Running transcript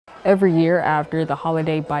Every year after the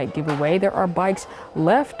holiday bike giveaway, there are bikes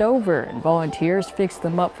left over and volunteers fix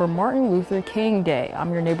them up for Martin Luther King Day.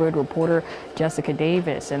 I'm your neighborhood reporter, Jessica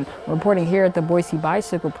Davis, and I'm reporting here at the Boise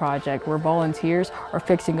Bicycle Project, where volunteers are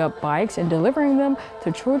fixing up bikes and delivering them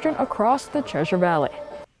to children across the Treasure Valley.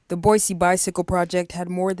 The Boise Bicycle Project had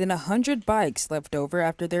more than 100 bikes left over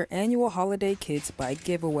after their annual Holiday Kids bike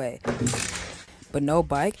giveaway. But no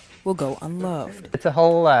bike will go unloved. It's a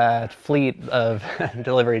whole fleet of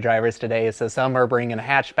delivery drivers today. So some are bringing a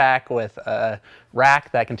hatchback with a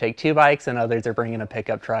rack that can take 2 bikes, and others are bringing a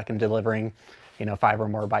pickup truck and delivering, 5 or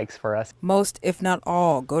more bikes for us. Most, if not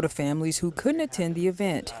all, go to families who couldn't attend the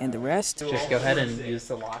event, and the rest Just go ahead and use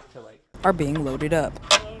the lock to are being loaded up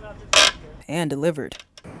and delivered.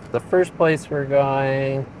 The first place we're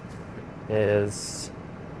going is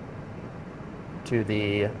to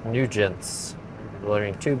the Nugents.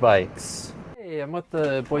 Delivering 2 bikes. Hey, I'm with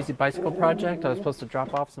the Boise Bicycle Project. I was supposed to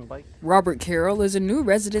drop off some bikes. Robert Carroll is a new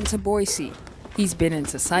resident to Boise. He's been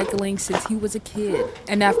into cycling since he was a kid.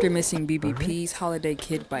 And after missing BBP's Holiday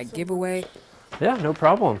Kid bike giveaway, yeah, no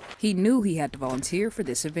problem. He knew he had to volunteer for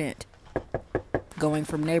this event. Going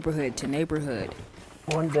from neighborhood to neighborhood.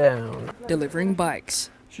 One down. Delivering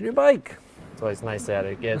bikes. It's your new bike. It's always nice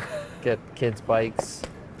to get kids' bikes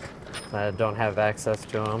that don't have access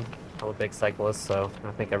to them. I'm a big cyclist, so I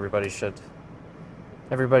think everybody should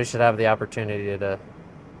have the opportunity to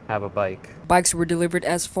have a bike. Bikes were delivered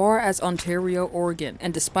as far as Ontario, Oregon,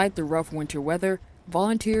 and despite the rough winter weather,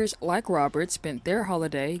 volunteers like Robert spent their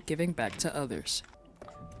holiday giving back to others.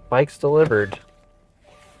 Bikes delivered.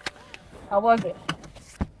 How was it?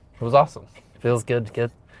 It was awesome. Feels good to get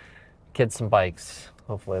kids some bikes.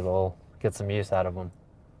 Hopefully they'll get some use out of them.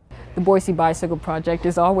 The Boise Bicycle Project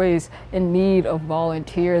is always in need of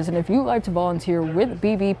volunteers, and if you'd like to volunteer with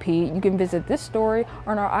BBP, you can visit this story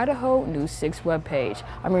on our Idaho News 6 webpage.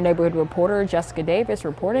 I'm your neighborhood reporter, Jessica Davis,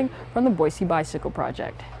 reporting from the Boise Bicycle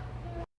Project.